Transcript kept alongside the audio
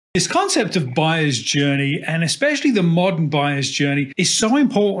This concept of buyer's journey, and especially the modern buyer's journey, is so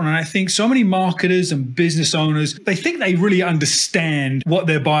important. And I think so many marketers and business owners, they think they really understand what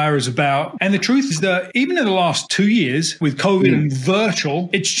their buyer is about. And the truth is that even in the last 2 years with COVID and virtual,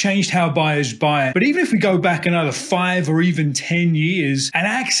 it's changed how buyers buy. But even if we go back another 5 or even 10 years and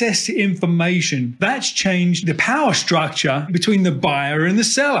access to information, that's changed the power structure between the buyer and the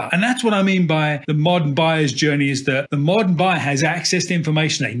seller. And that's what I mean by the modern buyer's journey, is that the modern buyer has access to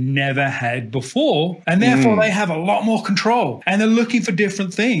information they never had before, and therefore they have a lot more control, and they're looking for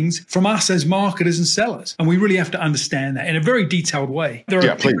different things from us as marketers and sellers, and we really have to understand that in a very detailed way. There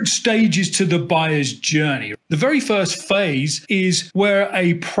are different stages to the buyer's journey. The very first phase is where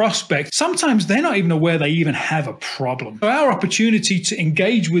a prospect, sometimes they're not even aware they even have a problem. So our opportunity to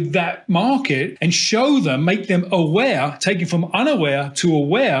engage with that market and show them, make them aware, taking from unaware to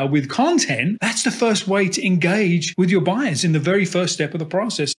aware with content, that's the first way to engage with your buyers in the very first step of the process.